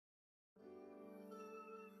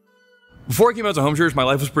Before I came out to home church, my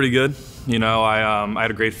life was pretty good. You know, I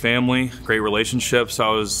had a great family, great relationships. I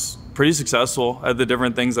was pretty successful at the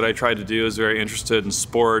different things that I tried to do. I was very interested in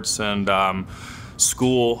sports and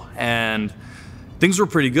school, and things were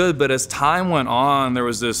pretty good. But as time went on, there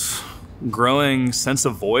was this growing sense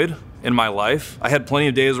of void in my life. I had plenty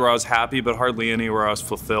of days where I was happy, but hardly any where I was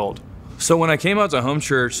fulfilled. So when I came out to home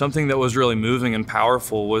church, something that was really moving and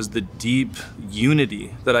powerful was the deep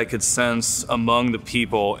unity that I could sense among the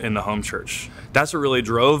people in the home church. That's what really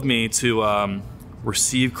drove me to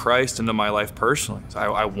receive Christ into my life personally.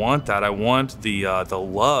 I want that. I want the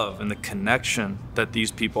love and the connection that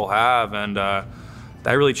these people have, and that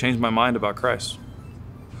really changed my mind about Christ.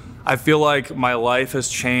 I feel like my life has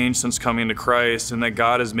changed since coming to Christ, and that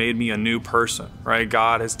God has made me a new person, right?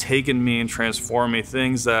 God has taken me and transformed me,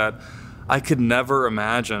 things that I could never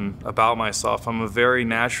imagine about myself. I'm a very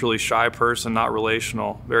naturally shy person, not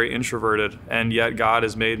relational, very introverted, and yet God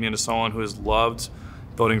has made me into someone who has loved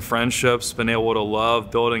building friendships, been able to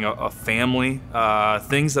love building a family,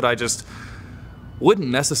 things that I just wouldn't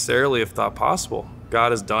necessarily have thought possible.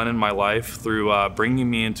 God has done in my life through bringing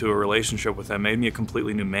me into a relationship with Him, made me a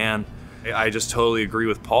completely new man. I just totally agree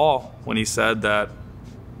with Paul when he said that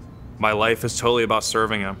my life is totally about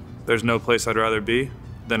serving Him. There's no place I'd rather be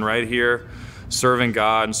than right here, serving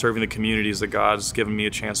God and serving the communities that God's given me a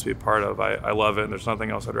chance to be a part of. I love it, and there's nothing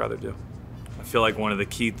else I'd rather do. I feel like one of the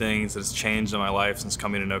key things that's changed in my life since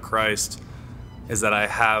coming to know Christ is that I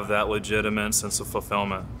have that legitimate sense of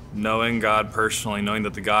fulfillment. Knowing God personally, knowing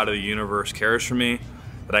that the God of the universe cares for me,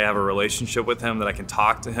 that I have a relationship with Him, that I can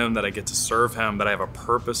talk to Him, that I get to serve Him, that I have a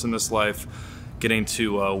purpose in this life, getting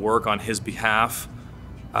to work on His behalf.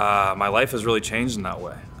 My life has really changed in that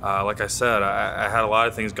way. Like I said, I had a lot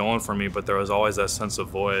of things going for me, but there was always that sense of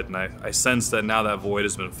void, and I sense that now that void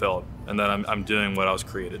has been filled, and that I'm doing what I was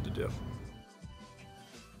created to do.